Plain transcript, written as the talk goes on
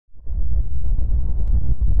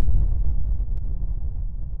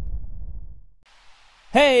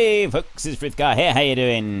Hey folks, it's Frithgar here, how you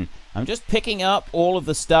doing? I'm just picking up all of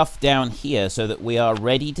the stuff down here so that we are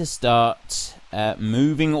ready to start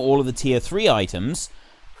moving all of the tier 3 items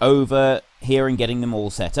over here and getting them all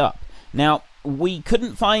set up. Now, we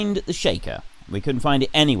couldn't find the shaker. We couldn't find it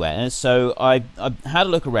anywhere, so I had a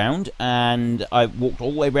look around and I walked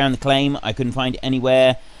all the way around the claim. I couldn't find it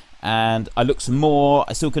anywhere, and I looked some more.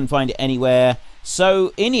 I still couldn't find it anywhere.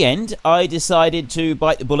 So, in the end, I decided to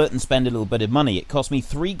bite the bullet and spend a little bit of money. It cost me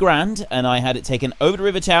 $3 and I had it taken over to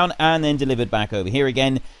Rivertown and then delivered back over here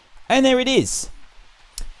again. And there it is.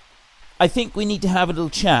 I think we need to have a little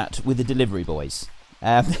chat with the delivery boys.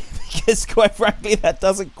 Because, quite frankly, that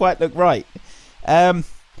doesn't quite look right. I'm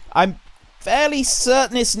fairly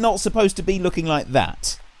certain it's not supposed to be looking like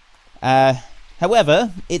that.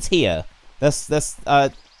 However, it's here. That's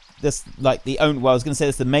like the only, well, I was going to say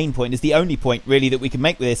that's the main point. It's the only point really that we can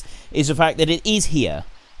make with this is the fact that it is here.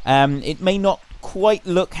 It may not quite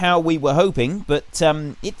look how we were hoping, but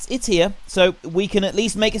it's here, so we can at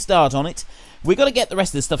least make a start on it. We've got to get the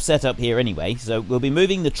rest of the stuff set up here anyway, so we'll be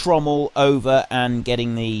moving the trommel over and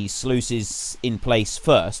getting the sluices in place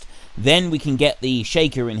first. Then we can get the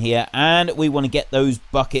shaker in here, and we want to get those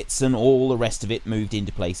buckets and all the rest of it moved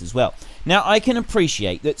into place as well. Now, I can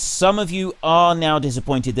appreciate that some of you are now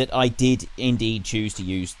disappointed that I did indeed choose to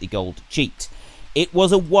use the gold cheat. It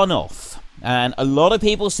was a one-off, and a lot of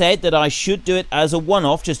people said that I should do it as a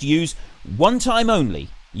one-off, just use one time only.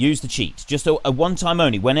 Use the cheat, just a one-time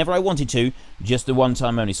only, whenever I wanted to, just a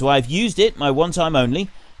one-time only. So I've used it, my one-time only.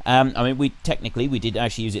 I mean, we did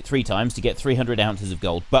actually use it 3 times to get 300 ounces of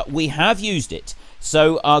gold, but we have used it.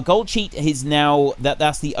 So our gold cheat is now,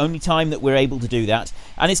 that's the only time that we're able to do that,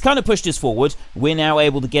 and it's kind of pushed us forward. We're now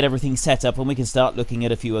able to get everything set up and we can start looking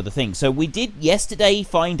at a few other things. So we did yesterday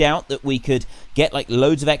find out that we could get like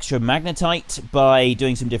loads of extra magnetite by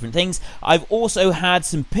doing some different things. I've also had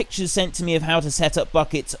some pictures sent to me of how to set up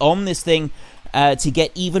buckets on this thing to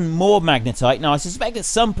get even more magnetite. Now, I suspect at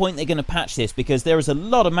some point they're going to patch this because there is a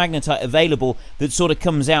lot of magnetite available that sort of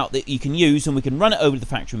comes out that you can use, and we can run it over to the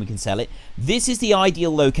factory and we can sell it. This is the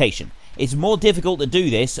ideal location. It's more difficult to do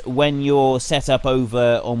this when you're set up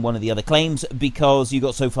over on one of the other claims because you've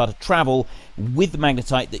got so far to travel with the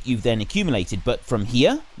magnetite that you've then accumulated. But from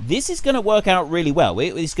here, this is going to work out really well.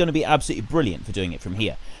 It's going to be absolutely brilliant for doing it from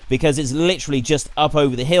here because it's literally just up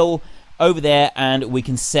over the hill over there, and we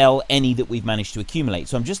can sell any that we've managed to accumulate.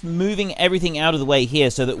 So I'm just moving everything out of the way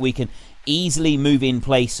here so that we can easily move in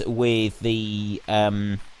place with the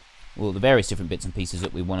well, the various different bits and pieces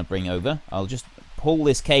that we want to bring over. I'll just pull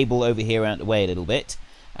this cable over here out of the way a little bit,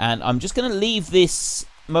 and I'm just going to leave this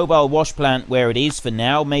mobile wash plant where it is for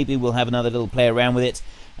now. Maybe we'll have another little play around with it.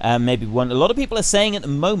 Maybe one. A lot of people are saying at the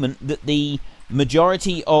moment that the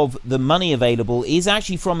majority of the money available is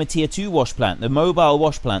actually from a tier 2 wash plant, the mobile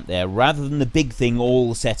wash plant there, rather than the big thing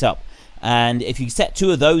all set up. And if you set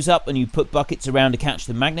 2 of those up and you put buckets around to catch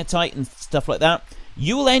the magnetite and stuff like that,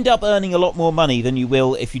 you will end up earning a lot more money than you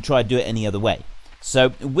will if you try to do it any other way.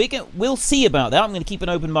 So we'll see about that. I'm going to keep an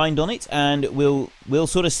open mind on it, and we'll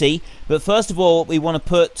sort of see. But first of all, we want to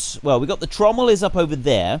put, well, we got the trommel is up over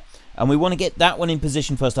there, and we want to get that one in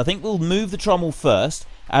position first. I think we'll move the trommel first,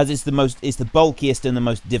 as it's the bulkiest and the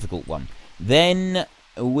most difficult one. Then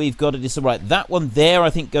we've got to decide, right, that one there I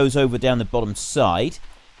think goes over down the bottom side.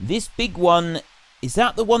 This big one, is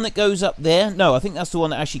that the one that goes up there? No, I think that's the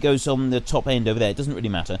one that actually goes on the top end over there. It doesn't really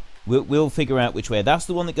matter. We'll figure out which way. That's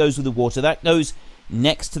the one that goes with the water. That goes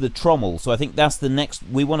next to the trommel. So I think that's the next.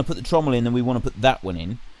 We want to put the trommel in, and we want to put that one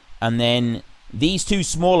in. And then these 2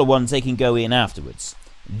 smaller ones, they can go in afterwards.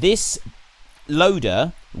 This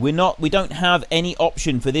loader, we don't have any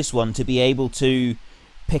option for this one to be able to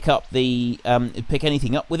pick up the pick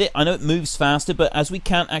anything up with it. I know it moves faster, but as we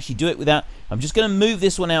can't actually do it with that, I'm just going to move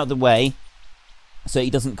this one out of the way so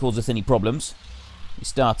it doesn't cause us any problems. We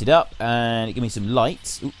start it up and give me some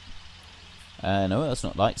lights. Ooh. No, that's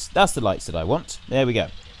not lights. That's the lights that I want. There we go.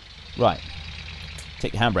 Right.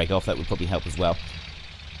 Take the handbrake off. That would probably help as well.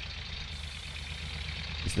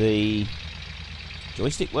 Is the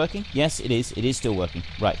joystick working? Yes, it is. It is still working.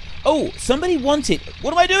 Right. Oh, somebody wanted...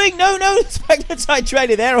 What am I doing? No, it's magnetite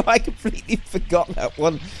trailer there. Oh, I completely forgot that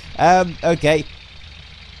one. Okay.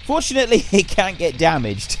 Fortunately, it can't get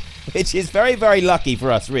damaged, which is very, very lucky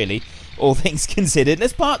for us, really, all things considered.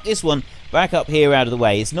 Let's park this one back up here out of the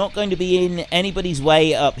way. It's not going to be in anybody's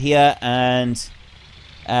way up here, and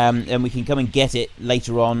we can come and get it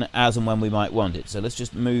later on as and when we might want it. So let's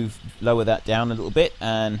just lower that down a little bit,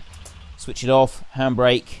 and switch it off,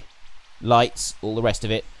 handbrake, lights, all the rest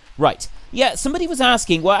of it. Right, yeah, somebody was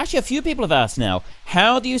asking, well, actually a few people have asked now,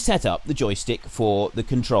 how do you set up the joystick for the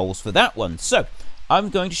controls for that one? So, I'm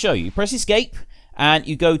going to show you. Press escape and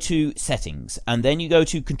you go to settings and then you go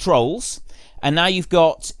to controls, and now you've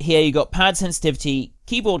got here, you've got pad sensitivity,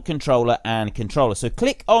 keyboard controller and controller. So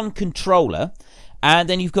click on controller and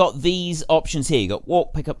then you've got these options here. You've got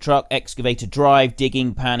walk, pickup truck, excavator, drive,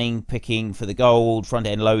 digging, panning, picking for the gold, front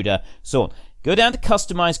end loader, so on. Go down to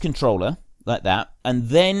customize controller like that, and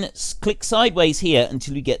then click sideways here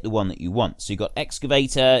until you get the one that you want. So you've got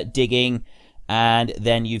excavator, digging, and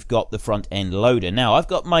then you've got the front end loader. Now I've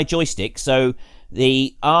got my joystick, so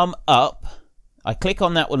the arm up, I click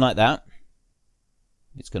on that one like that.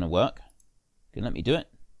 It's going to work. Can let me do it.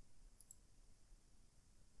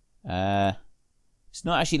 It's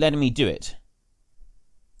not actually letting me do it.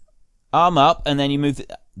 Arm up, and then you move the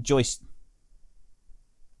joystick.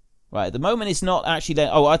 Right, at the moment it's not actually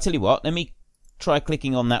letting... Oh, I'll tell you what. Let me try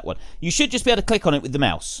clicking on that one. You should just be able to click on it with the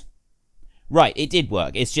mouse. Right, it did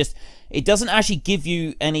work. It's just... It doesn't actually give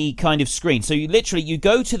you any kind of screen. So you literally, you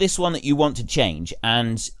go to this one that you want to change,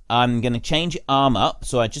 and I'm going to change arm up.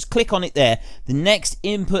 So I just click on it there. The next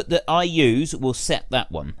input that I use will set that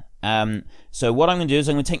one. So what I'm going to do is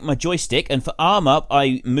I'm going to take my joystick, and for arm up,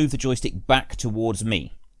 I move the joystick back towards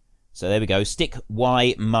me. So there we go, stick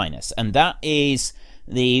Y minus. And that is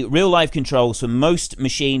the real-life controls for most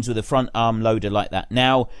machines with a front arm loader like that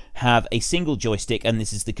now have a single joystick, and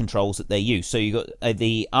this is the controls that they use. So you got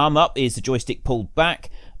the arm up is the joystick pulled back,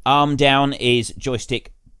 arm down is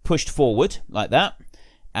joystick pushed forward like that.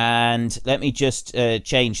 And let me just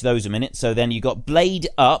change those a minute. So then you got blade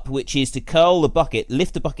up, which is to curl the bucket,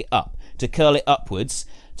 lift the bucket up, to curl it upwards.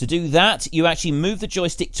 To do that, you actually move the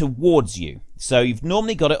joystick towards you. So you've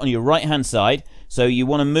normally got it on your right hand side, so you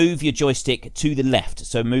want to move your joystick to the left.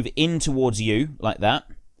 So move it in towards you, like that.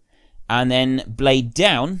 And then blade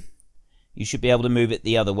down, you should be able to move it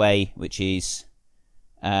the other way, which is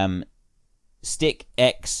stick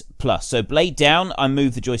X plus. So blade down, I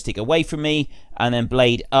move the joystick away from me, and then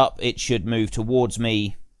blade up, it should move towards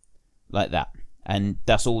me like that. And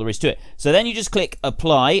that's all there is to it. So then you just click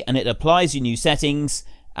apply, and it applies your new settings,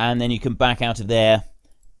 and then you can back out of there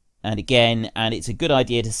and again, and it's a good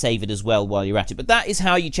idea to save it as well while you're at it. But that is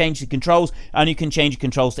how you change the controls, and you can change the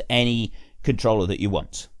controls to any controller that you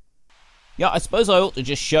want. Yeah, I suppose I ought to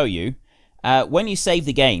just show you when you save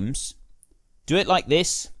the games, do it like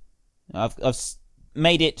this. I've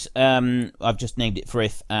made it, I've just named it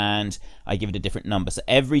Frith, and I give it a different number. So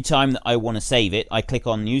every time that I want to save it, I click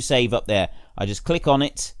on new save up there. I just click on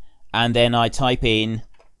it, and then I type in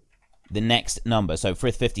the next number. So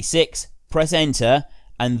Frith 56, press enter,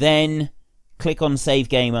 and then click on save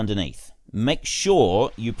game underneath. Make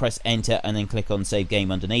sure you press enter and then click on save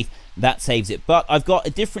game underneath. That saves it. But I've got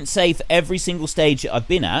a different save for every single stage that I've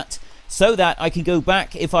been at, so that I can go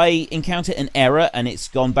back if I encounter an error and it's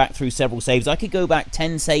gone back through several saves. I could go back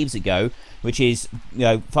 10 saves ago, which is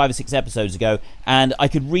 5 or 6 episodes ago, and I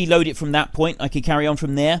could reload it from that point. I could carry on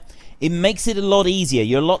from there. It makes it a lot easier.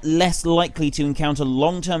 You're a lot less likely to encounter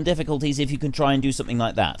long-term difficulties if you can try and do something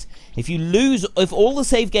like that. If you lose, if all the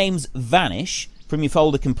save games vanish from your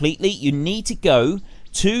folder completely, you need to go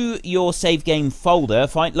to your save game folder,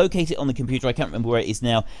 locate it on the computer, I can't remember where it is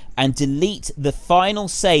now, and delete the final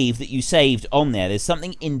save that you saved on there. There's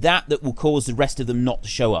something in that that will cause the rest of them not to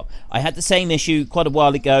show up. I had the same issue quite a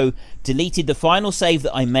while ago, deleted the final save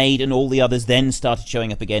that I made, and all the others then started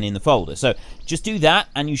showing up again in the folder. So just do that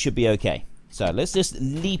and you should be okay. So let's just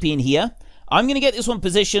leap in here. I'm going to get this one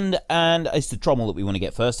positioned, and it's the trommel that we want to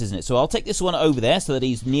get first, isn't it? So I'll take this one over there so that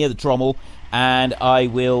he's near the trommel, and I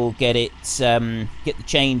will get it, get the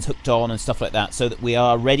chains hooked on and stuff like that, so that we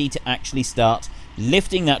are ready to actually start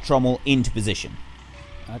lifting that trommel into position.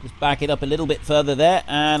 I'll just back it up a little bit further there,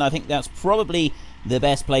 and I think that's probably the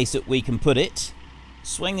best place that we can put it.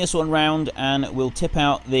 Swing this one round, and we'll tip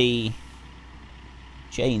out the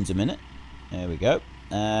chains a minute. There we go.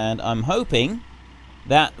 And I'm hoping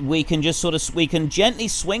that we can just sort of, we can gently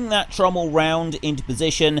swing that trommel round into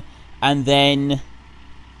position and then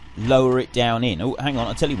lower it down in. Oh, hang on,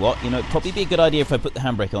 I'll tell you what, it'd probably be a good idea if I put the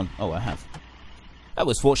handbrake on. Oh, I have. That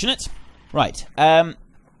was fortunate. Right, we're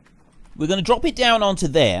going to drop it down onto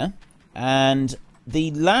there, and the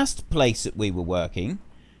last place that we were working,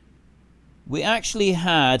 we actually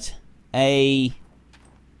had a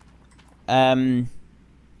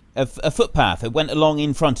footpath that went along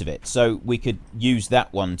in front of it, so we could use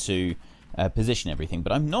that one to position everything.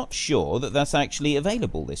 But I'm not sure that that's actually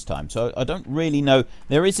available this time, so I don't really know.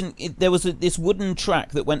 There isn't. There was this wooden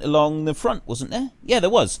track that went along the front, wasn't there? Yeah, there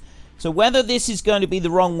was. So whether this is going to be the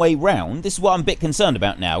wrong way round, this is what I'm a bit concerned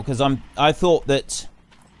about now, because I thought that,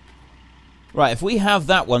 right, if we have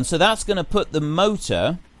that one, so that's going to put the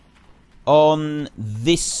motor on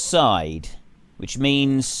this side, which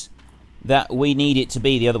means that we need it to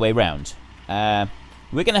be the other way round. We're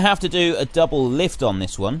going to have to do a double lift on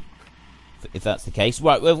this one, if that's the case.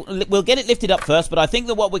 Right, we'll get it lifted up first, but I think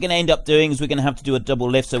that what we're going to end up doing is we're going to have to do a double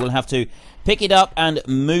lift, so we'll have to pick it up and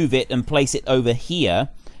move it and place it over here,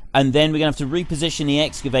 and then we're going to have to reposition the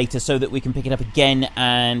excavator so that we can pick it up again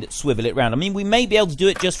and swivel it around. I mean, we may be able to do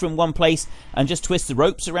it just from one place and just twist the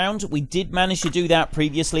ropes around. We did manage to do that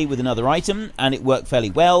previously with another item, and it worked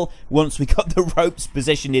fairly well. Once we got the ropes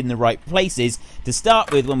positioned in the right places, to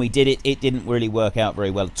start with, when we did it, it didn't really work out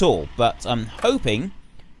very well at all. But I'm hoping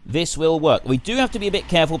this will work. We do have to be a bit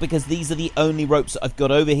careful because these are the only ropes that I've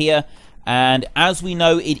got over here. And as we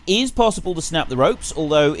know, it is possible to snap the ropes,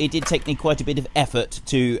 although it did take me quite a bit of effort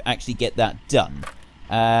to actually get that done.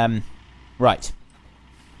 Right.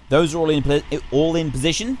 Those are all in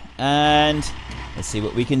position, and let's see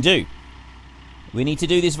what we can do. We need to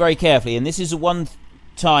do this very carefully, and this is the one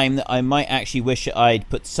time that I might actually wish I'd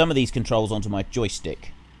put some of these controls onto my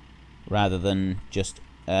joystick, rather than just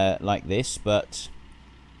like this, but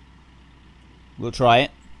we'll try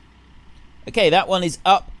it. Okay, that one is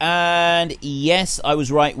up, and yes, I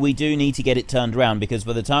was right, we do need to get it turned around, because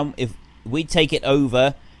by the time, if we take it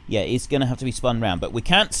over, yeah, it's going to have to be spun round, but we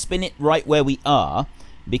can't spin it right where we are,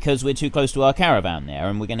 because we're too close to our caravan there,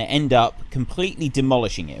 and we're going to end up completely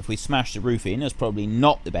demolishing it. If we smash the roof in, that's probably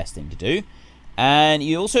not the best thing to do, and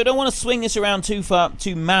you also don't want to swing this around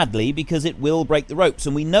too madly, because it will break the ropes,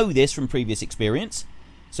 and we know this from previous experience,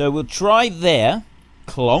 so we'll try there.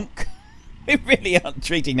 Clonk. We really aren't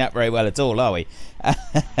treating that very well at all, are we?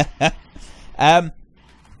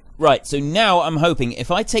 Right, so now I'm hoping if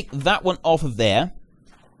I take that one off of there,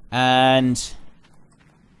 and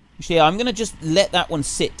actually I'm going to just let that one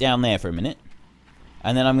sit down there for a minute,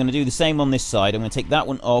 and then I'm going to do the same on this side. I'm going to take that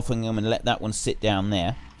one off, and I'm going to let that one sit down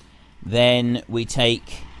there. Then we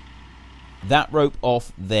take that rope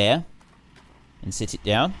off there and sit it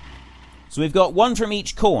down. So we've got one from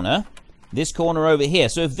each corner. This corner over here.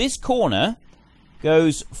 So if this corner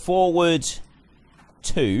goes forward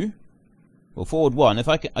 2, or forward 1, if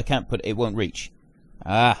I can't put it, it won't reach.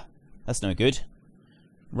 Ah, that's no good.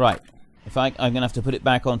 Right. I'm going to have to put it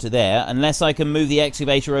back onto there, unless I can move the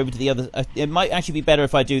excavator over to the other. It might actually be better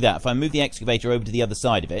if I do that. If I move the excavator over to the other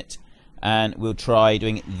side of it, and we'll try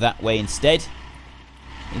doing it that way instead.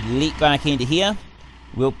 Leap back into here.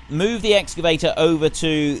 We'll move the excavator over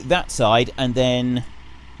to that side, and then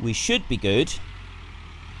we should be good.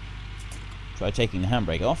 Try taking the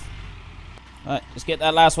handbrake off. Alright, let's get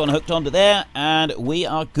that last one hooked onto there, and we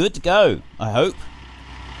are good to go, I hope.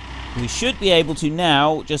 We should be able to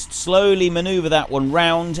now just slowly maneuver that one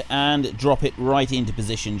round and drop it right into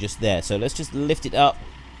position just there. So let's just lift it up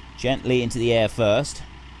gently into the air first.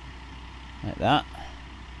 Like that.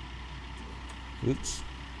 Oops.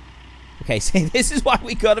 Okay, see, this is why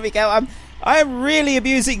we got to be careful. I'm really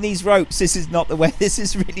abusing these ropes. This is not the way. This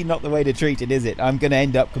is really not the way to treat it, is it? I'm going to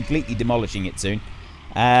end up completely demolishing it soon.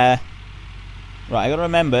 Right, I got to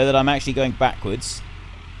remember that I'm actually going backwards.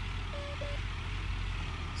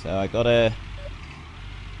 So I got to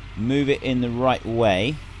move it in the right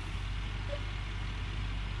way,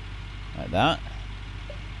 like that.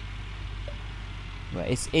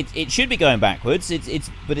 Right, it should be going backwards.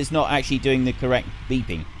 But it's not actually doing the correct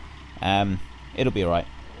beeping. It'll be alright.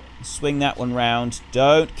 Swing that one round.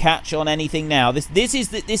 Don't catch on anything now. This is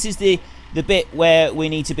the bit where we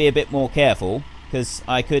need to be a bit more careful, because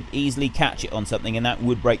I could easily catch it on something and that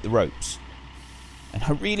would break the ropes. And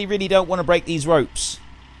I really, really don't want to break these ropes.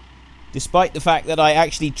 Despite the fact that I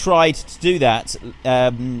actually tried to do that,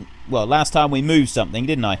 well, last time we moved something,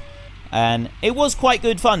 didn't I? And it was quite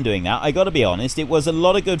good fun doing that, I gotta be honest. It was a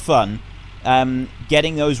lot of good fun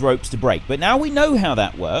getting those ropes to break. But now we know how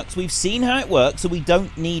that works. We've seen how it works, so we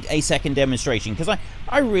don't need a second demonstration, because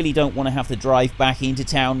I really don't want to have to drive back into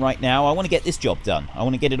town right now. I want to get this job done. I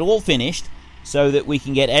want to get it all finished so that we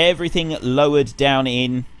can get everything lowered down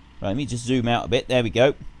in... Right, let me just zoom out a bit. There we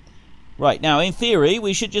go. Right, now in theory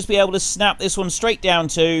we should just be able to snap this one straight down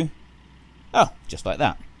to... Oh, just like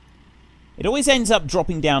that. It always ends up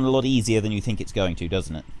dropping down a lot easier than you think it's going to,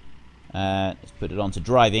 doesn't it? Let's put it on to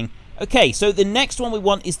driving. Okay, so the next one we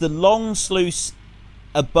want is the long sluice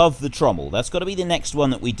above the trommel. That's got to be the next one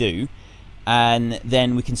that we do. And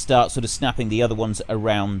then we can start sort of snapping the other ones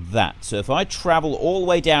around that. So if I travel all the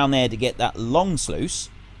way down there to get that long sluice,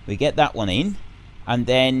 we get that one in. And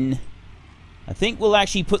then I think we'll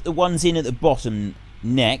actually put the ones in at the bottom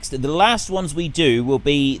next. The last ones we do will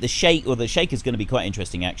be the shake, or the shake is going to be quite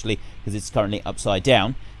interesting actually, because it's currently upside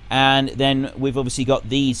down. And then we've obviously got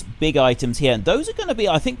these big items here, and those are going to be,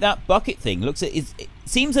 I think that bucket thing looks at it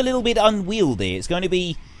seems a little bit unwieldy. It's going to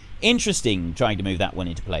be interesting trying to move that one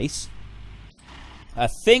into place. I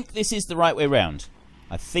think this is the right way round.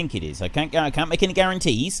 I think it is. I can't make any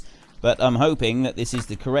guarantees, but I'm hoping that this is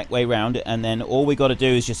the correct way round, and then all we got to do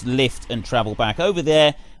is just lift and travel back over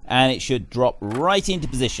there, and it should drop right into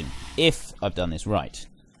position, if I've done this right.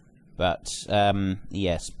 But,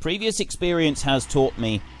 yes, previous experience has taught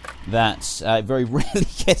me that I very rarely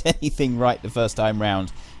get anything right the first time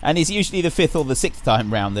round, and it's usually the 5th or the 6th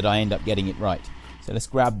time round that I end up getting it right. So let's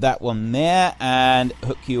grab that one there and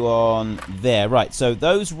hook you on there. Right, so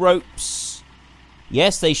those ropes,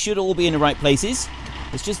 yes, they should all be in the right places.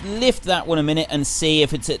 Let's just lift that one a minute and see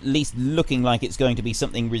if it's at least looking like it's going to be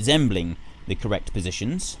something resembling the correct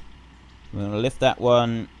positions. We're going to lift that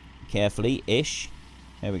one carefully-ish.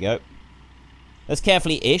 There we go. That's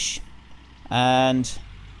carefully-ish. And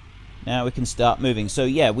now we can start moving. So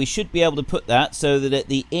yeah, we should be able to put that so that at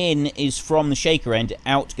the in is from the shaker end,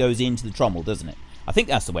 out goes into the trommel, doesn't it? I think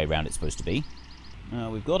that's the way around it's supposed to be.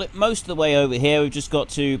 We've got it most of the way over here. We've just got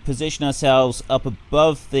to position ourselves up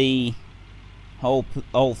above the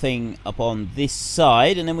whole thing up on this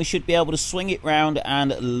side, and then we should be able to swing it round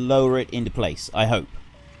and lower it into place, I hope.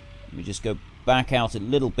 Let me just go back out a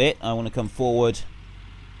little bit. I want to come forward.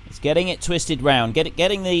 It's getting it twisted round,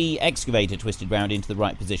 getting the excavator twisted round into the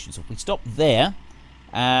right position. So if we stop there,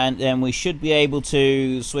 and then we should be able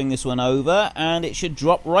to swing this one over, and it should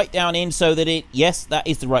drop right down in so that it, yes, that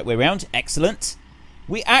is the right way round. Excellent.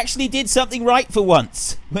 We actually did something right for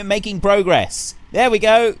once. We're making progress. There we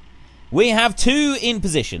go. We have 2 in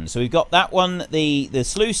position. So we've got that one, the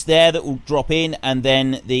sluice there that will drop in, and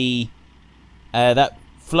then the that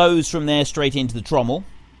flows from there straight into the trommel.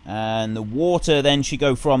 And the water then should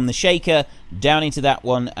go from the shaker down into that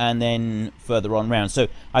one and then further on round. So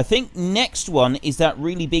I think next one is that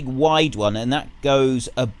really big wide one, and that goes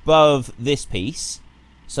above this piece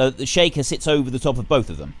so that the shaker sits over the top of both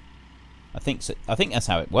of them. I think so. I think that's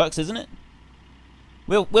how it works, isn't it?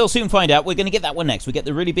 We'll soon find out. We're going to get that one next. We get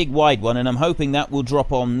the really big wide one, and I'm hoping that will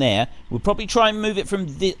drop on there. We'll probably try and move it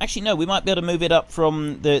from the... Actually, no, we might be able to move it up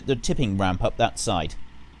from the tipping ramp up that side.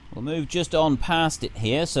 We'll move just on past it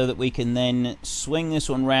here so that we can then swing this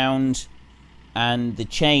one round, and the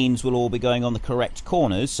chains will all be going on the correct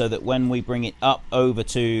corners so that when we bring it up over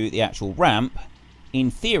to the actual ramp,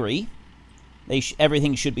 in theory,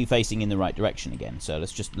 everything should be facing in the right direction again. So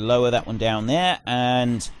let's just lower that one down there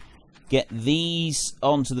and get these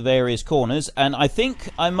onto the various corners. And I think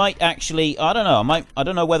I might actually, I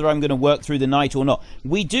don't know whether I'm going to work through the night or not.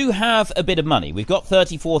 We do have a bit of money. We've got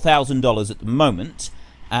 $34,000 at the moment,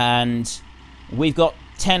 and we've got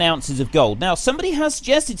 10 ounces of gold. Now, somebody has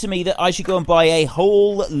suggested to me that I should go and buy a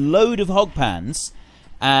whole load of hog pans,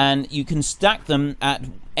 and you can stack them at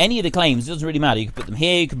any of the claims. It doesn't really matter. You can put them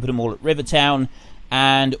here, you can put them all at Rivertown,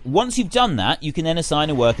 and once you've done that, you can then assign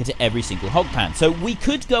a worker to every single hog pan. So we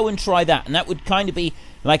could go and try that, and that would kind of be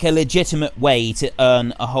like a legitimate way to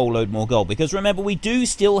earn a whole load more gold. Because remember, we do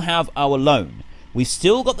still have our loan. We've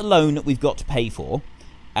still got the loan that we've got to pay for,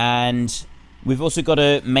 and we've also got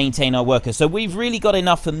to maintain our workers. So we've really got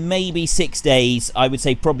enough for maybe 6 days. I would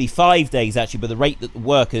say probably 5 days, actually, by the rate that the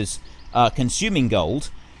workers are consuming gold.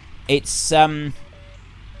 It's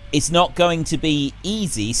not going to be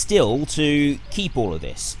easy still to keep all of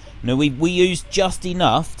this. No, we use just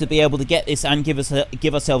enough to be able to get this and give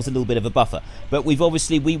ourselves a little bit of a buffer. But we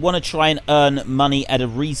want to try and earn money at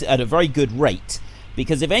a very good rate,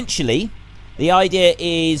 because eventually the idea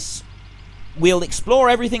is we'll explore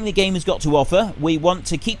everything the game has got to offer. We want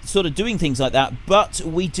to keep sort of doing things like that, but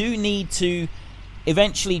we do need to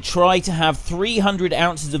eventually try to have 300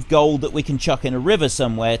 ounces of gold that we can chuck in a river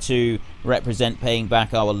somewhere to represent paying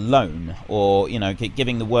back our loan, or, you know,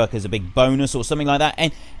 giving the workers a big bonus or something like that.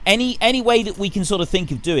 And any way that we can sort of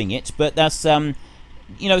think of doing it, but that's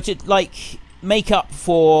you know, to like make up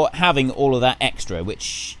for having all of that extra,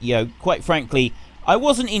 which, you know, quite frankly, I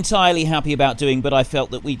wasn't entirely happy about doing, but I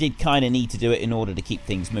felt that we did kind of need to do it in order to keep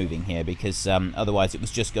things moving here, because otherwise it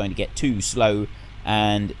was just going to get too slow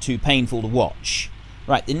and too painful to watch.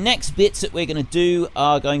 Right, the next bits that we're going to do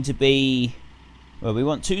are going to be, well, we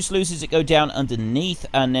want 2 sluices that go down underneath,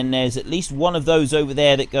 and then there's at least one of those over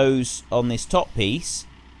there that goes on this top piece.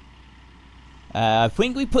 I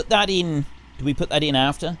think we put that in. Do we put that in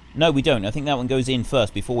after? No, we don't. I think that one goes in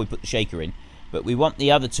first before we put the shaker in. But we want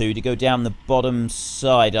the other 2 to go down the bottom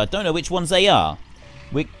side. I don't know which ones they are.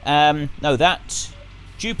 No, that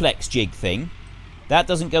duplex jig thing, that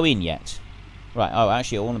doesn't go in yet. Right, oh,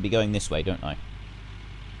 actually, I want to be going this way, don't I?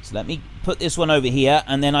 So let me put this one over here,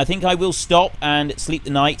 and then I think I will stop and sleep the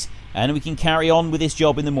night, and we can carry on with this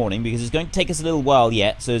job in the morning, because it's going to take us a little while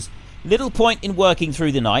yet. So little point in working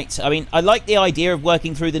through the night. I mean, I like the idea of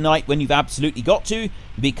working through the night when you've absolutely got to,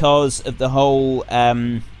 because of the whole,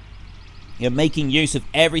 making use of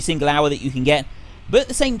every single hour that you can get. But at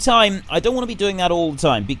the same time, I don't want to be doing that all the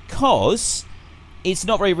time, because it's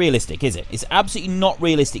not very realistic, is it? It's absolutely not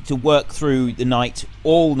realistic to work through the night,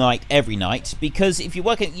 all night, every night, because if you're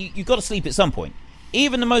working, you've got to sleep at some point.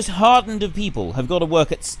 Even the most hardened of people have got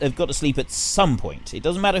to sleep at some point. It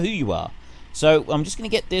doesn't matter who you are. So I'm just going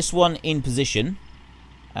to get this one in position,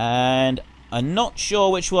 and I'm not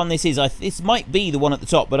sure which one this is. This might be the one at the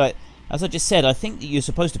top, but as I just said, I think that you're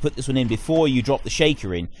supposed to put this one in before you drop the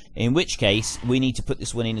shaker in which case we need to put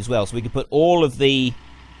this one in as well, so we can put all of the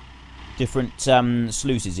different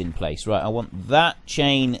sluices in place. Right, I want that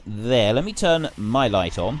chain there. Let me turn my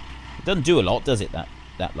light on. It doesn't do a lot, does it, that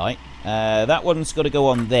light? That one's got to go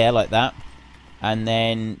on there like that, and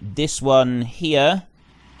then this one here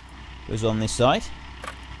goes on this side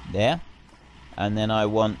there, and then I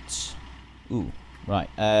want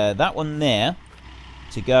that one there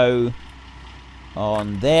to go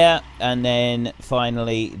on there, and then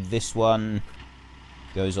finally this one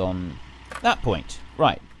goes on that point.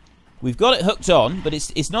 Right, we've got it hooked on, but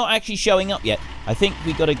it's not actually showing up yet. I think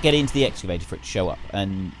we've got to get into the excavator for it to show up,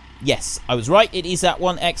 and yes, I was right, it is that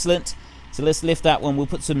one. Excellent. So let's lift that one. We'll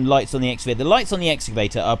put some lights on the excavator. The lights on the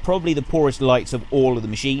excavator are probably the poorest lights of all of the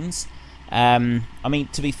machines. I mean,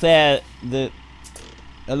 to be fair,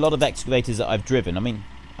 a lot of excavators that I've driven, I mean,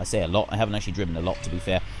 I say a lot, I haven't actually driven a lot, to be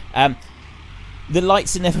fair. The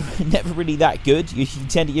lights are never really that good. You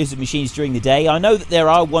tend to use the machines during the day. I know that there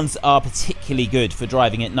are ones that are particularly good for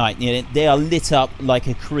driving at night. You know, they are lit up like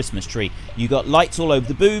a Christmas tree. You've got lights all over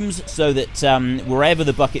the booms, so that wherever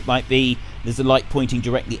the bucket might be, there's a light pointing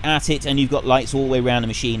directly at it, and you've got lights all the way around the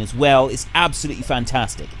machine as well. It's absolutely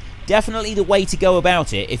fantastic. Definitely the way to go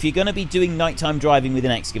about it. If you're going to be doing nighttime driving with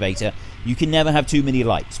an excavator, you can never have too many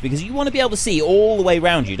lights, because you want to be able to see all the way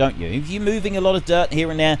around you, don't you? If you're moving a lot of dirt here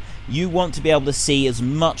and there, you want to be able to see as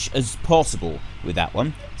much as possible with that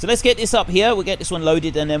one. So let's get this up here. We'll get this one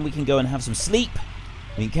loaded, and then we can go and have some sleep.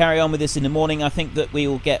 We can carry on with this in the morning. I think that we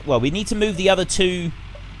will get... Well, we need to move the other two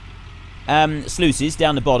sluices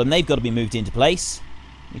down the bottom. They've got to be moved into place.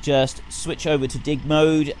 We just switch over to dig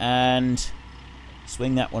mode and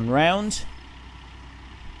swing that one round.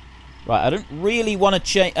 Right, I don't really want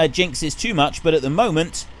to jinx this too much, but at the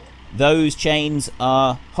moment, those chains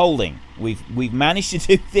are holding. We've managed to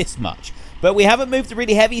do this much, but we haven't moved the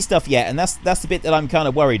really heavy stuff yet, and that's the bit that I'm kind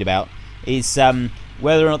of worried about, is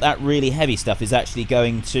whether or not that really heavy stuff is actually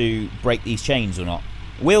going to break these chains or not.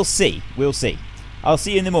 We'll see. We'll see. I'll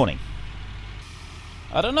see you in the morning.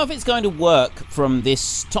 I don't know if it's going to work from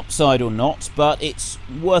this top side or not, but it's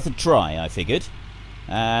worth a try, I figured.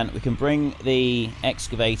 And we can bring the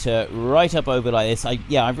excavator right up over like this.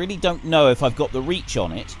 I really don't know if I've got the reach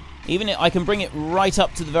on it. I can bring it right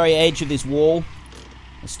up to the very edge of this wall.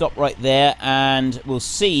 I'll stop right there, and we'll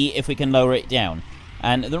see if we can lower it down.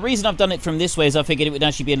 And the reason I've done it from this way is I figured it would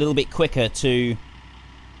actually be a little bit quicker to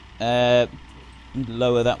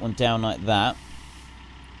lower that one down like that.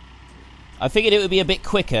 I figured it would be a bit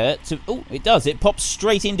quicker to... Oh, it does. It pops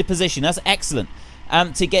straight into position. That's excellent.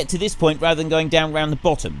 To get to this point rather than going down around the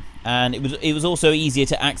bottom. And it was also easier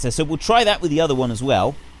to access. So we'll try that with the other one as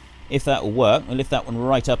well, if that will work. We'll lift that one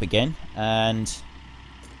right up again. And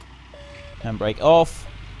handbrake off.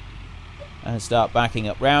 And start backing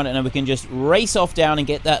up round. And then we can just race off down and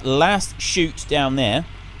get that last chute down there.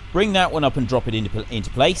 Bring that one up and drop it into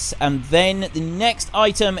place. And then the next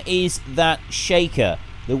item is that shaker.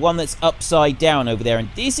 The one that's upside down over there. And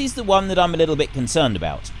this is the one that I'm a little bit concerned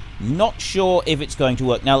about. Not sure if it's going to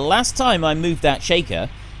work. Now, last time I moved that shaker,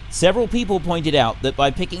 several people pointed out that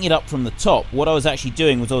by picking it up from the top, what I was actually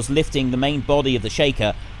doing was I was lifting the main body of the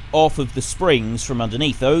shaker off of the springs from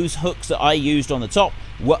underneath. Those hooks that I used on the top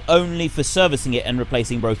were only for servicing it and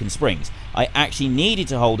replacing broken springs. I actually needed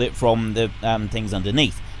to hold it from the things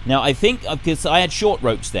underneath. Now, I think, because I had short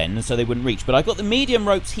ropes then, so they wouldn't reach, but I've got the medium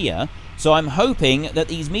ropes here, so I'm hoping that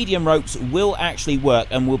these medium ropes will actually work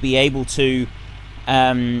and will be able to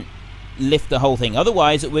lift the whole thing.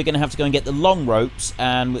 Otherwise, we're going to have to go and get the long ropes,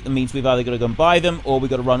 and that means we've either got to go and buy them, or we've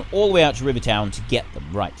got to run all the way out to Rivertown to get them.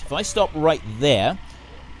 Right, if I stop right there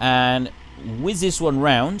and whiz this one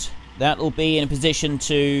round, that'll be in a position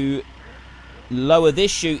to lower this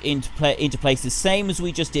chute into place, the same as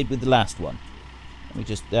we just did with the last one. Let me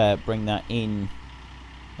just bring that in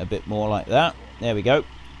a bit more like that. There we go.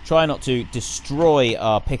 Try not to destroy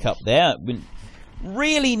our pickup there.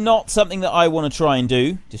 Really not something that I want to try and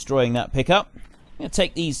do, destroying that pickup. I'm going to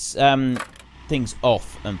take these things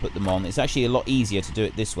off and put them on. It's actually a lot easier to do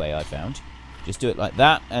it this way, I found. Just do it like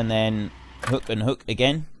that, and then hook and hook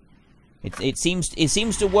again. It seems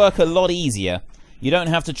to work a lot easier. You don't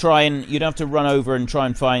have to run over and try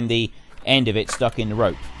and find the end of it stuck in the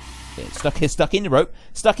rope. It's stuck in the rope,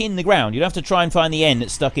 stuck in the ground. You don't have to try and find the end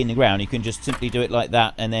that's stuck in the ground. You can just simply do it like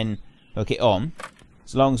that and then hook it on.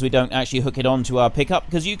 As long as we don't actually hook it onto our pickup,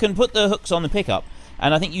 because you can put the hooks on the pickup.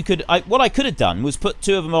 And I think you could. What I could have done was put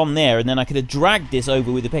 2 of them on there, and then I could have dragged this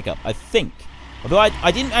over with the pickup, I think. Although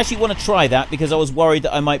I didn't actually want to try that because I was worried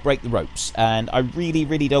that I might break the ropes, and I really,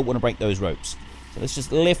 really don't want to break those ropes. So let's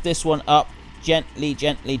just lift this one up gently,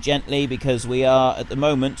 gently, gently, because we are at the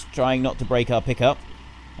moment trying not to break our pickup.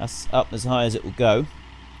 That's up as high as it will go.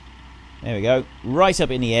 There we go, right up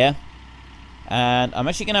in the air. And I'm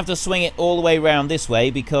actually going to have to swing it all the way around this way,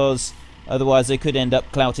 because otherwise they could end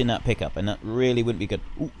up clouting that pickup, and that really wouldn't be good.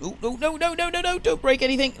 Ooh, ooh, no, don't break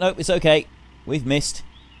anything. Nope, it's okay. We've missed.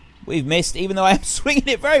 We've missed, even though I am swinging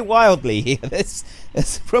it very wildly here. That's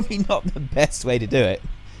probably not the best way to do it.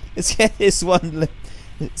 Let's get this one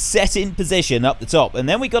set in position up the top, and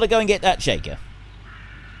then we've got to go and get that shaker.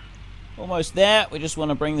 Almost there. We just want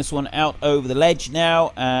to bring this one out over the ledge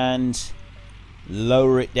now and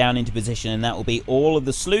lower it down into position, and that will be all of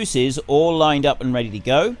the sluices all lined up and ready to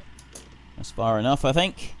go. That's far enough, I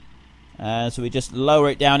think. So we just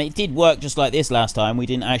lower it down. It did work just like this last time. We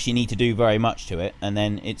didn't actually need to do very much to it, and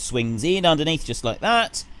then it swings in underneath just like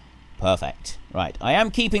that. Perfect. Right,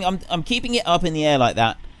 I'm keeping it up in the air like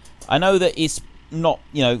that. I know that it's not,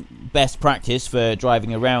 you know, best practice for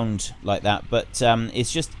driving around like that, but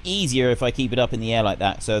it's just easier if I keep it up in the air like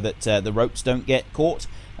that, so that the ropes don't get caught.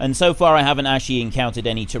 And so far I haven't actually encountered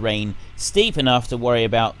any terrain steep enough to worry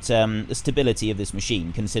about the stability of this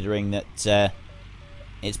machine, considering that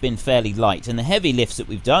it's been fairly light, and the heavy lifts that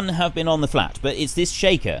we've done have been on the flat. But it's this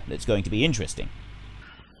shaker that's going to be interesting.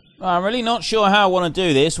 I'm really not sure how I want to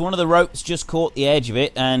do this. One of the ropes just caught the edge of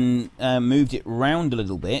it and moved it round a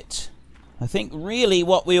little bit. I think really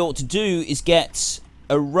what we ought to do is get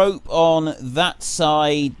a rope on that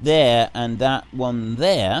side there and that one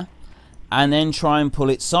there, and then try and pull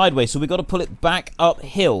it sideways. So we've got to pull it back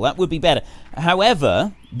uphill. That would be better.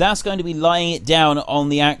 However, that's going to be laying it down on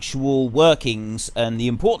the actual workings and the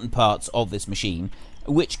important parts of this machine,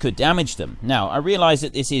 which could damage them. Now, I realise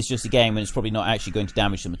that this is just a game and it's probably not actually going to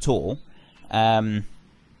damage them at all.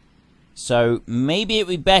 So maybe it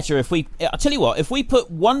would be better if we... I'll tell you what, if we put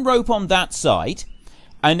one rope on that side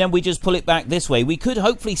and then we just pull it back this way, we could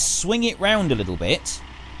hopefully swing it round a little bit,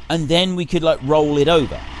 and then we could like roll it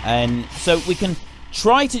over. And so we can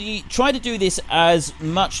try to do this as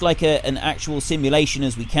much like an actual simulation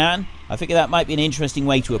as we can. I figure that might be an interesting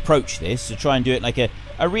way to approach this, to try and do it like a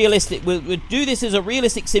realistic... We'll do this as a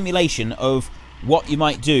realistic simulation of what you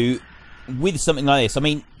might do with something like this. I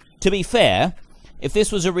mean, to be fair, if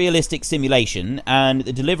this was a realistic simulation and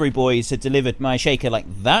the delivery boys had delivered my shaker like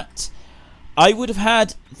that, I would have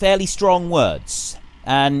had fairly strong words,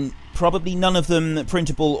 and probably none of them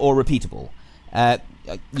printable or repeatable.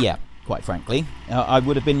 Yeah, quite frankly, I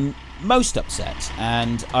would have been most upset,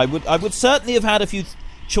 and I would certainly have had a few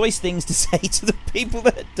choice things to say to the people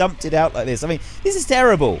that had dumped it out like this. I mean, this is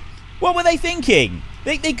terrible. What were they thinking?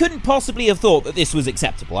 They couldn't possibly have thought that this was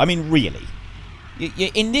acceptable. I mean, really,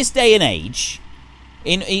 in this day and age,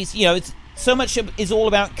 it's so much is all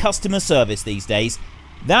about customer service these days.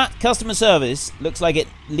 That customer service looks like it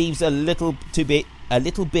leaves a little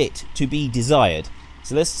bit to be desired.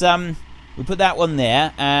 So let's we put that one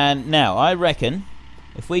there, and now I reckon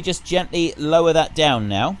if we just gently lower that down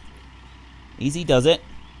now, easy does it,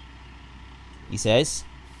 he says,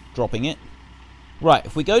 dropping it. Right,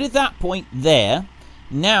 if we go to that point there,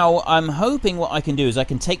 now I'm hoping what I can do is I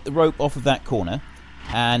can take the rope off of that corner,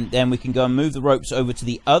 and then we can go and move the ropes over to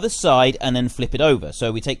the other side and then flip it over.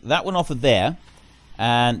 So we take that one off of there,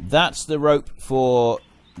 and that's the rope for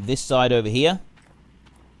this side over here.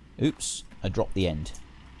 Oops, I dropped the end.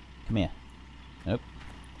 Come here. Nope.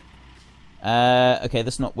 Okay,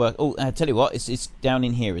 that's not work. Oh, I tell you what, it's down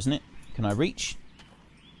in here, isn't it? Can I reach?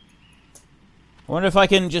 I wonder if I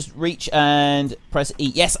can just reach and press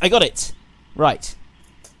E. Yes, I got it. Right.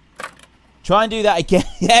 Try and do that again.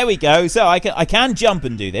 There we go. So I can jump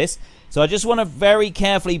and do this. So I just want to very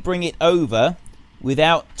carefully bring it over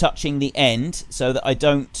without touching the end, so that I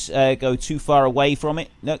don't go too far away from it.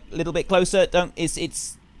 No, a little bit closer. Don't.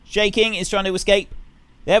 It's shaking. It's trying to escape.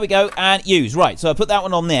 There we go. And use. Right. So I put that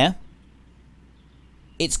one on there.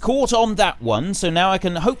 It's caught on that one, so now I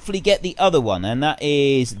can hopefully get the other one, and that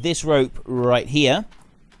is this rope right here.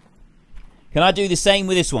 Can I do the same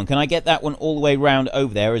with this one? Can I get that one all the way round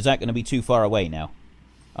over there, or is that going to be too far away now?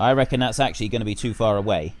 I reckon that's actually going to be too far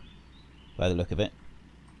away, by the look of it.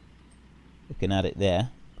 Looking at it there.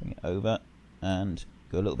 Bring it over and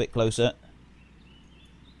go a little bit closer.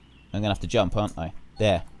 I'm going to have to jump, aren't I?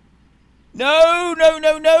 There. No, no,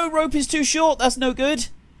 no, no. Rope is too short. That's no good.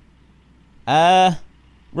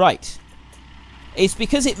 Right. It's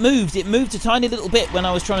because it moved. It moved a tiny little bit when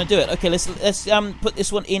I was trying to do it. Okay, let's put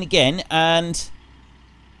this one in again. And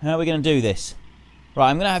how are we going to do this? Right,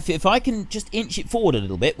 I'm going to have to, if I can just inch it forward a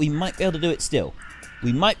little bit, we might be able to do it still.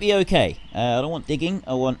 We might be okay. I don't want digging.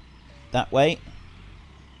 I want that way.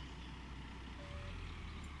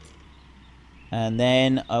 And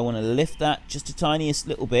then I want to lift that just a tiniest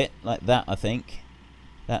little bit, like that, I think.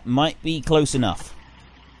 That might be close enough.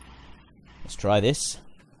 Let's try this.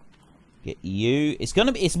 Get you.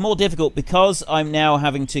 It's more difficult because I'm now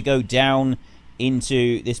having to go down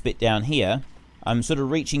into this bit down here. I'm sort of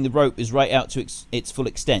reaching the rope is right out to its full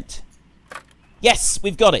extent. Yes,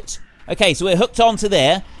 we've got it. Okay, so we're hooked onto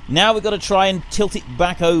there. Now we've got to try and tilt it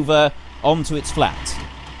back over onto its flat.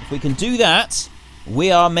 If we can do that,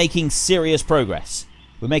 we are making serious progress.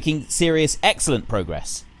 We're making serious, excellent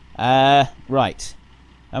progress. Right.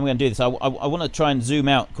 I'm going to do this. I want to try and zoom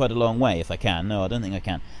out quite a long way if I can. No, I don't think I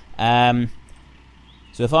can.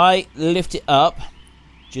 So if I lift it up,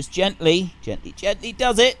 just gently, gently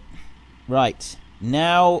does it. Right.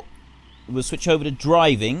 Now we'll switch over to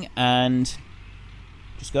driving and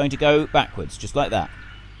just going to go backwards, just like that.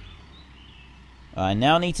 I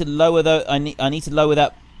now need to lower the. I need to lower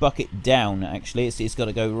that bucket down. Actually, it's got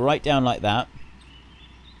to go right down like that,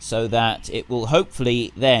 so that it will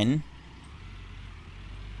hopefully then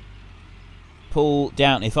pull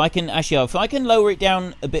down. If I can lower it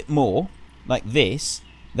down a bit more, like this,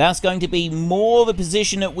 that's going to be more the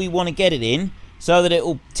position that we want to get it in, so that it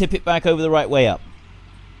will tip it back over the right way up.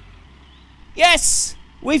 Yes!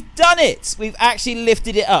 We've done it! We've actually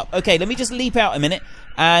lifted it up. Okay, let me just leap out a minute,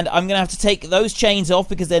 and I'm going to have to take those chains off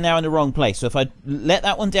because they're now in the wrong place. So if I let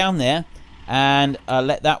that one down there, and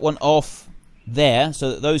let that one off there,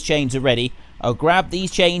 so that those chains are ready, I'll grab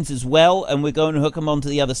these chains as well, and we're going to hook them onto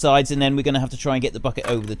the other sides, and then we're going to have to try and get the bucket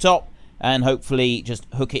over the top, and hopefully just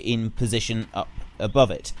hook it in position up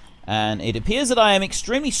above it. And it appears that I am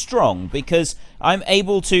extremely strong because I'm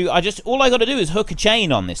able to, all I got to do is hook a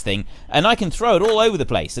chain on this thing and I can throw it all over the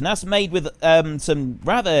place, and that's made with some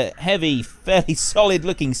rather heavy, fairly solid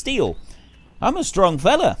looking steel. I'm a strong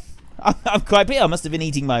fella. I'm quite big. I must have been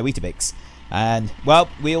eating my Weetabix. And, well,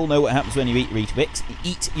 we all know what happens when you eat Weetabix.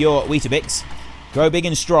 Eat your Weetabix. Grow big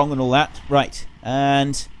and strong and all that. Right.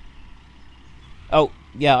 And, oh,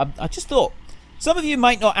 yeah, I just thought, some of you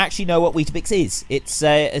might not actually know what Weetabix is. It's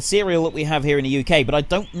a cereal that we have here in the UK, but I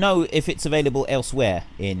don't know if it's available elsewhere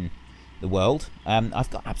in the world. I've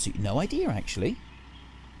got absolutely no idea, actually.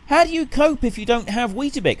 How do you cope if you don't have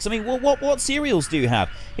Weetabix? I mean, what cereals do you have?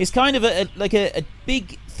 It's kind of like a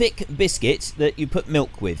big, thick biscuit that you put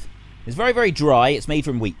milk with. It's very, very dry. It's made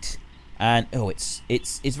from wheat, and oh, it's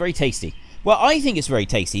very tasty. Well, I think it's very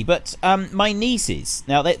tasty, but my nieces,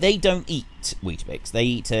 now they don't eat Weetabix. They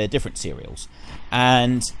eat different cereals,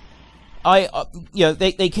 and I,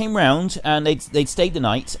 they came round and they'd stayed the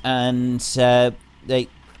night, and I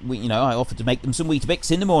offered to make them some Weetabix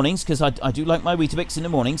in the mornings because I do like my Weetabix in the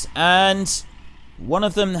mornings, and one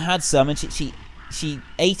of them had some, and she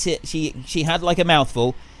ate it. She had like a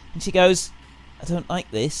mouthful, and she goes, "I don't like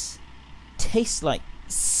this. Tastes like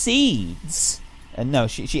seeds." And no,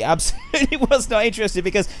 she absolutely was not interested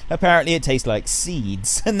because apparently it tastes like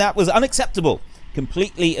seeds, and that was unacceptable,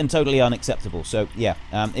 completely and totally unacceptable. So yeah,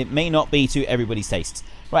 it may not be to everybody's tastes.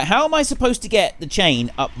 Right, how am I supposed to get the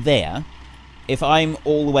chain up there if I'm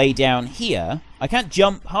all the way down here? I can't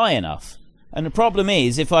jump high enough, and the problem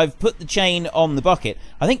is if I've put the chain on the bucket,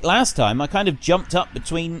 I think last time I kind of jumped up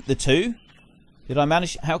between the two. Did I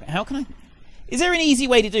manage? How can I? Is there an easy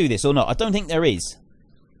way to do this or not? I don't think there is.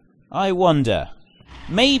 I wonder.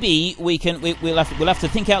 Maybe we'll have to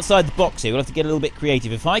think outside the box here. We'll have to get a little bit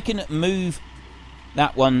creative. If I can move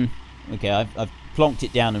that one, okay, I've plonked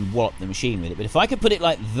it down and walloped the machine with it. But if I could put it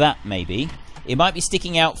like that, maybe it might be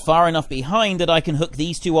sticking out far enough behind that I can hook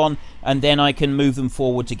these two on, and then I can move them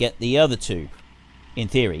forward to get the other two. In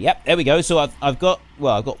theory, yep, there we go. So I've got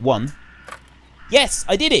one. Yes,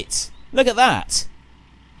 I did it. Look at that.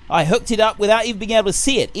 I hooked it up without even being able to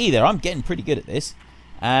see it either. I'm getting pretty good at this.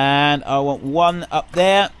 And I want one up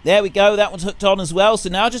there. There we go. That one's hooked on as well. So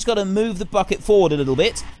now I've just got to move the bucket forward a little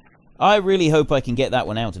bit. I really hope I can get that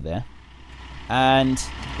one out of there. And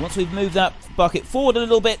once we've moved that bucket forward a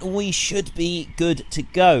little bit, we should be good to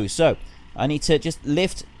go. So I need to just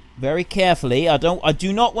lift very carefully. I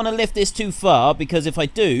do not want to lift this too far, because if I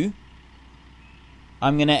do,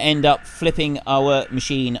 I'm going to end up flipping our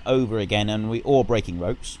machine over again, or breaking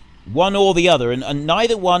ropes. one or the other, and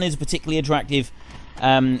neither one is a particularly attractive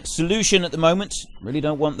solution at the moment. Really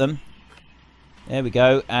don't want them. There we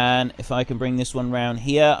go. And if I can bring this one round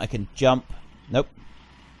here, I can jump. Nope.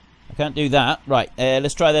 I can't do that. Right,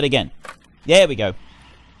 let's try that again. There we go.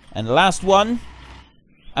 And the last one.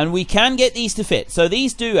 And we can get these to fit. So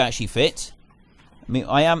these do actually fit. I mean,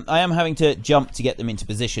 I am having to jump to get them into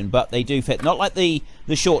position, but they do fit. Not like the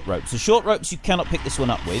short ropes. The short ropes you cannot pick this one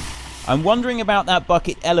up with. I'm wondering about that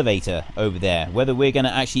bucket elevator over there, whether we're going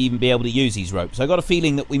to actually even be able to use these ropes. I got a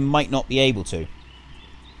feeling that we might not be able to.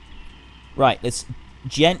 Right, let's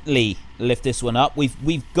gently lift this one up.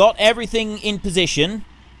 We've got everything in position.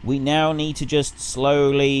 We now need to just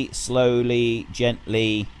slowly,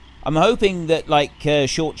 gently. I'm hoping that like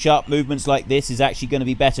short, sharp movements like this is actually going to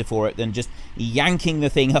be better for it than just yanking the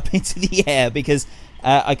thing up into the air, because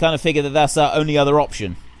I kind of figure that that's our only other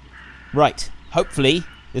option. Right, hopefully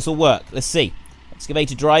this will work. Let's see.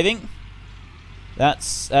 Excavator driving.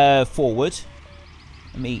 That's forward.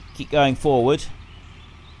 Let me keep going forward.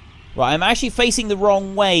 Right, I'm actually facing the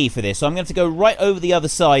wrong way for this, so I'm going to have to go right over the other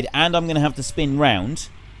side, and I'm going to have to spin round.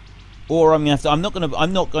 Or I'm going to have to.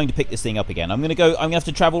 I'm not going to pick this thing up again. I'm going to have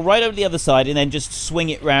to travel right over the other side and then just swing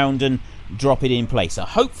it round and drop it in place. So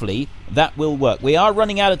hopefully that will work. We are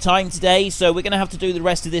running out of time today, so we're going to have to do the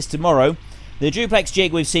rest of this tomorrow. The duplex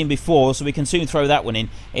jig we've seen before, so we can soon throw that one in.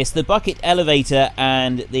 It's the bucket elevator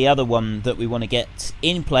and the other one that we want to get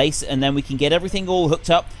in place, and then we can get everything all hooked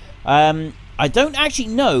up. I don't actually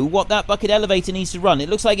know what that bucket elevator needs to run. It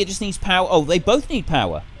looks like it just needs power. Oh, they both need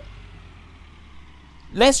power.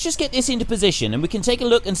 Let's just get this into position, and we can take a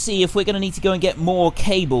look and see if we're going to need to go and get more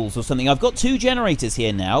cables or something. I've got 2 generators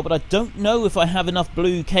here now, but I don't know if I have enough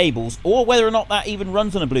blue cables, or whether or not that even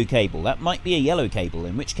runs on a blue cable. That might be a yellow cable,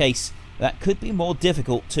 in which case that could be more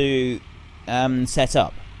difficult to set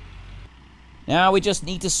up. Now we just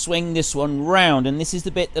need to swing this one round, and this is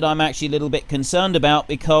the bit that I'm actually a little bit concerned about,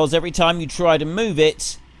 because every time you try to move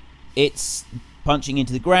it, it's punching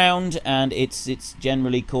into the ground, and it's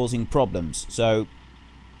generally causing problems. So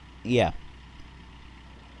yeah,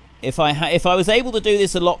 if I was able to do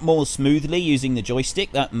this a lot more smoothly using the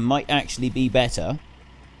joystick, that might actually be better.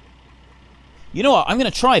 You know what? I'm going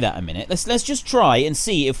to try that a minute. Let's just try and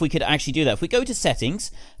see if we could actually do that. If we go to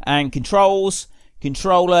settings and controls,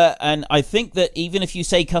 controller, and I think that even if you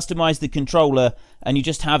say customize the controller and you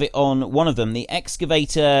just have it on one of them, the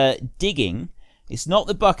excavator digging, it's not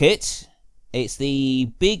the bucket, it's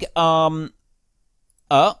the big arm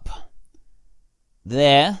up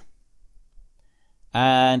there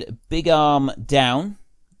and big arm down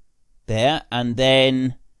there, and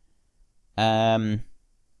then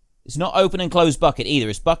it's not open and close bucket either.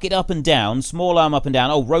 It's bucket up and down, small arm up and down.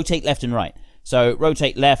 Oh, rotate left and right. So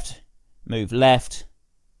rotate left, move left,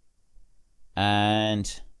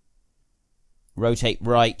 and rotate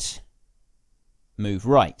right, move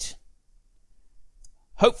right.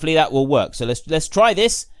 Hopefully that will work. So let's try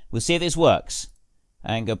this. We'll see if this works.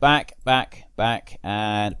 And go back,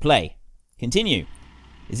 and play. Continue.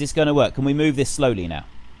 Is this going to work? Can we move this slowly now?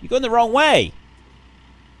 You're going the wrong way.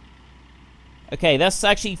 Okay, that's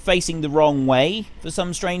actually facing the wrong way for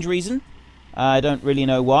some strange reason. I don't really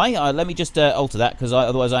know why. Let me just alter that, because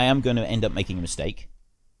otherwise I am going to end up making a mistake.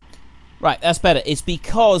 Right, that's better. It's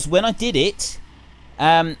because when I did it,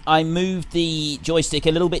 I moved the joystick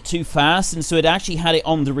a little bit too fast, and so it actually had it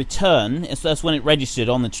on the return. So that's when it registered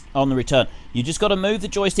on the return. You just got to move the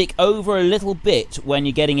joystick over a little bit when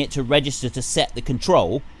you're getting it to register to set the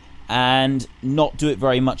control, and not do it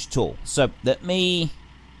very much at all. So let me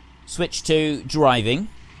switch to driving,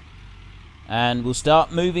 and we'll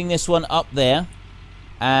start moving this one up there.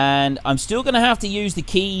 And I'm still going to have to use the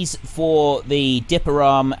keys for the dipper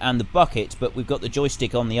arm and the bucket, but we've got the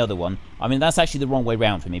joystick on the other one. I mean, that's actually the wrong way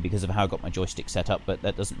round for me because of how I got my joystick set up, but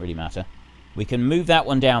that doesn't really matter. We can move that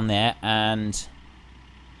one down there, and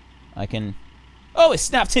I can... Oh, it's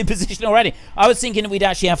snapped in position already. I was thinking we'd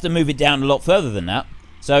actually have to move it down a lot further than that.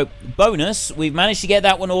 So, bonus, we've managed to get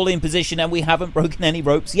that one all in position, and we haven't broken any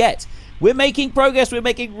ropes yet. We're making progress. We're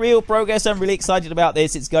making real progress. I'm really excited about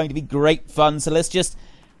this. It's going to be great fun. So let's just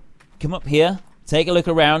come up here, take a look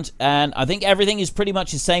around, and I think everything is pretty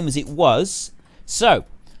much the same as it was. So,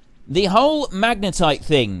 the whole magnetite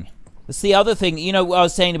thing, that's the other thing. You know what I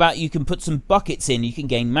was saying about you can put some buckets in, you can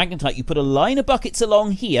gain magnetite. You put a line of buckets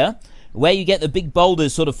along here, where you get the big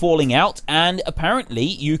boulders sort of falling out, and apparently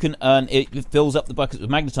you can earn, it fills up the buckets with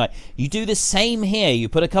magnetite. You do the same here. You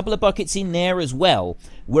put a couple of buckets in there as well,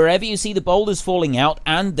 wherever you see the boulders falling out,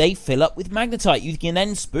 and they fill up with magnetite. You can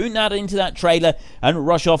then spoon that into that trailer and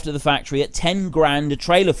rush off to the factory at 10 grand a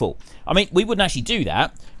trailer full. I mean, we wouldn't actually do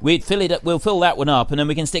that. We'd fill it up, we'll fill that one up, and then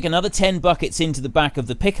we can stick another 10 buckets into the back of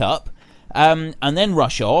the pickup, and then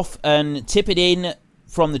rush off and tip it in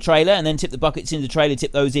from the trailer, and then tip the buckets into the trailer,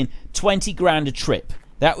 tip those in. 20 grand a trip.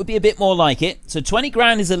 That would be a bit more like it. So 20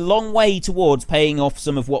 grand is a long way towards paying off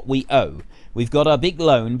some of what we owe. We've got our big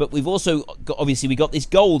loan, but we've also got, obviously, we got this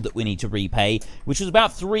gold that we need to repay, which was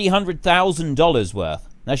about $300,000 worth.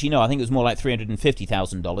 Actually, no, I think it was more like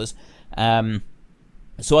 $350,000.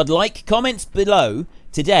 So I'd like comments below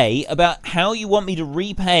today about how you want me to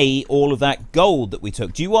repay all of that gold that we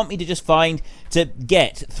took. Do you want me to just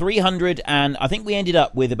get 300, and I think we ended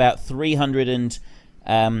up with about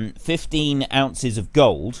 315 ounces of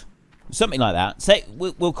gold, something like that. Say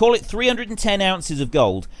we'll call it 310 ounces of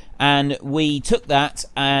gold, and we took that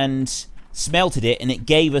and smelted it, and it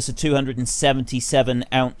gave us a 277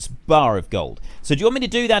 ounce bar of gold. So do you want me to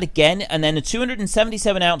do that again, and then a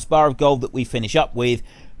 277 ounce bar of gold that we finish up with,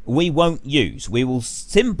 we won't use. We will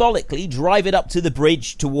symbolically drive it up to the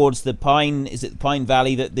bridge towards the Pine, is it the Pine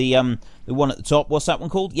Valley, that the one at the top, what's that one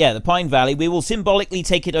called? Yeah, the Pine Valley. We will symbolically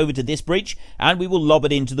take it over to this bridge, and we will lob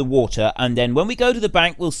it into the water, and then when we go to the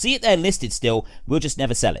bank, we'll see it there listed still, we'll just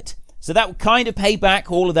never sell it. So that will kind of pay back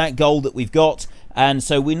all of that gold that we've got, and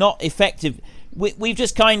so we're not effective. We've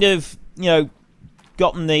just kind of, you know,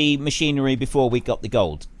 gotten the machinery before we got the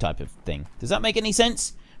gold type of thing. Does that make any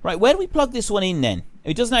sense? Right, where do we plug this one in then?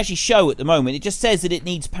 It doesn't actually show at the moment. It just says that it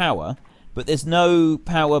needs power, but there's no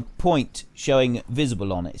power point showing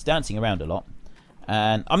visible on it. It's dancing around a lot.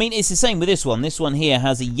 And I mean, it's the same with this one. This one here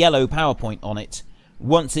has a yellow power point on it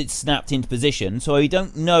once it's snapped into position, so I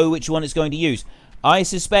don't know which one it's going to use. I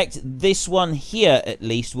suspect this one here, at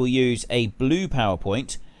least, will use a blue power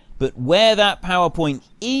point, but where that power point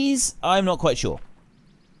is, I'm not quite sure.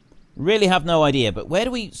 Really have no idea, but where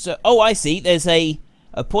do we... So, oh, I see. There's a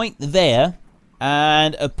point there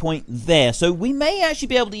and a point there. So we may actually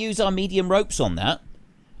be able to use our medium ropes on that.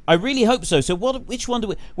 I really hope so. So which one do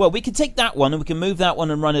we... Well, we can take that one, and we can move that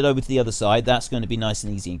one and run it over to the other side. That's going to be nice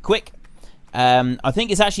and easy and quick. I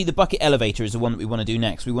think it's actually the bucket elevator is the one that we want to do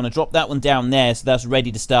next. We want to drop that one down there, so that's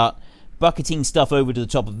ready to start bucketing stuff over to the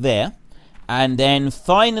top of there. And then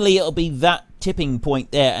finally it'll be that tipping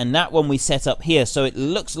point there, and that one we set up here. So it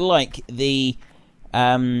looks like the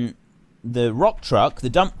rock truck, the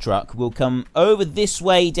dump truck, will come over this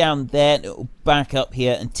way down there, and it'll back up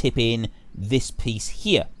here and tip in this piece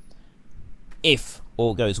here, if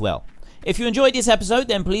all goes well. If you enjoyed this episode,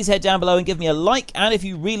 then please head down below and give me a like, and if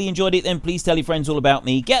you really enjoyed it, then please tell your friends all about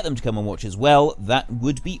me. Get them to come and watch as well. That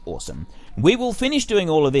would be awesome. We will finish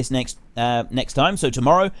doing all of this next time, so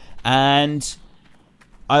tomorrow, and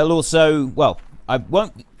I'll also, well, I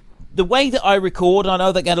won't... The way that I record, I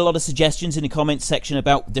know that I get a lot of suggestions in the comments section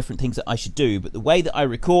about different things that I should do, but the way that I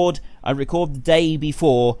record the day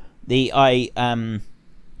before the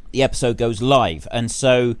episode goes live, and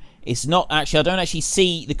so it's not actually, I don't actually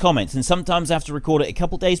see the comments, and sometimes I have to record it a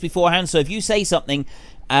couple days beforehand, so if you say something,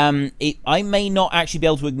 I may not actually be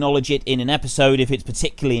able to acknowledge it in an episode if it's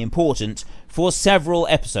particularly important for several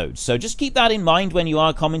episodes. So just keep that in mind when you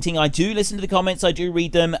are commenting. I do listen to the comments, I do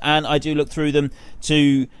read them, and I do look through them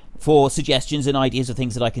for suggestions and ideas of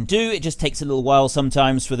things that I can do. It just takes a little while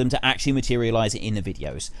sometimes for them to actually materialize it in the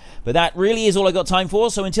videos. But that really is all I got time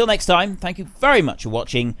for, so until next time, thank you very much for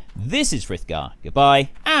watching. This is Frithgar.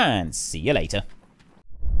 Goodbye, and see you later.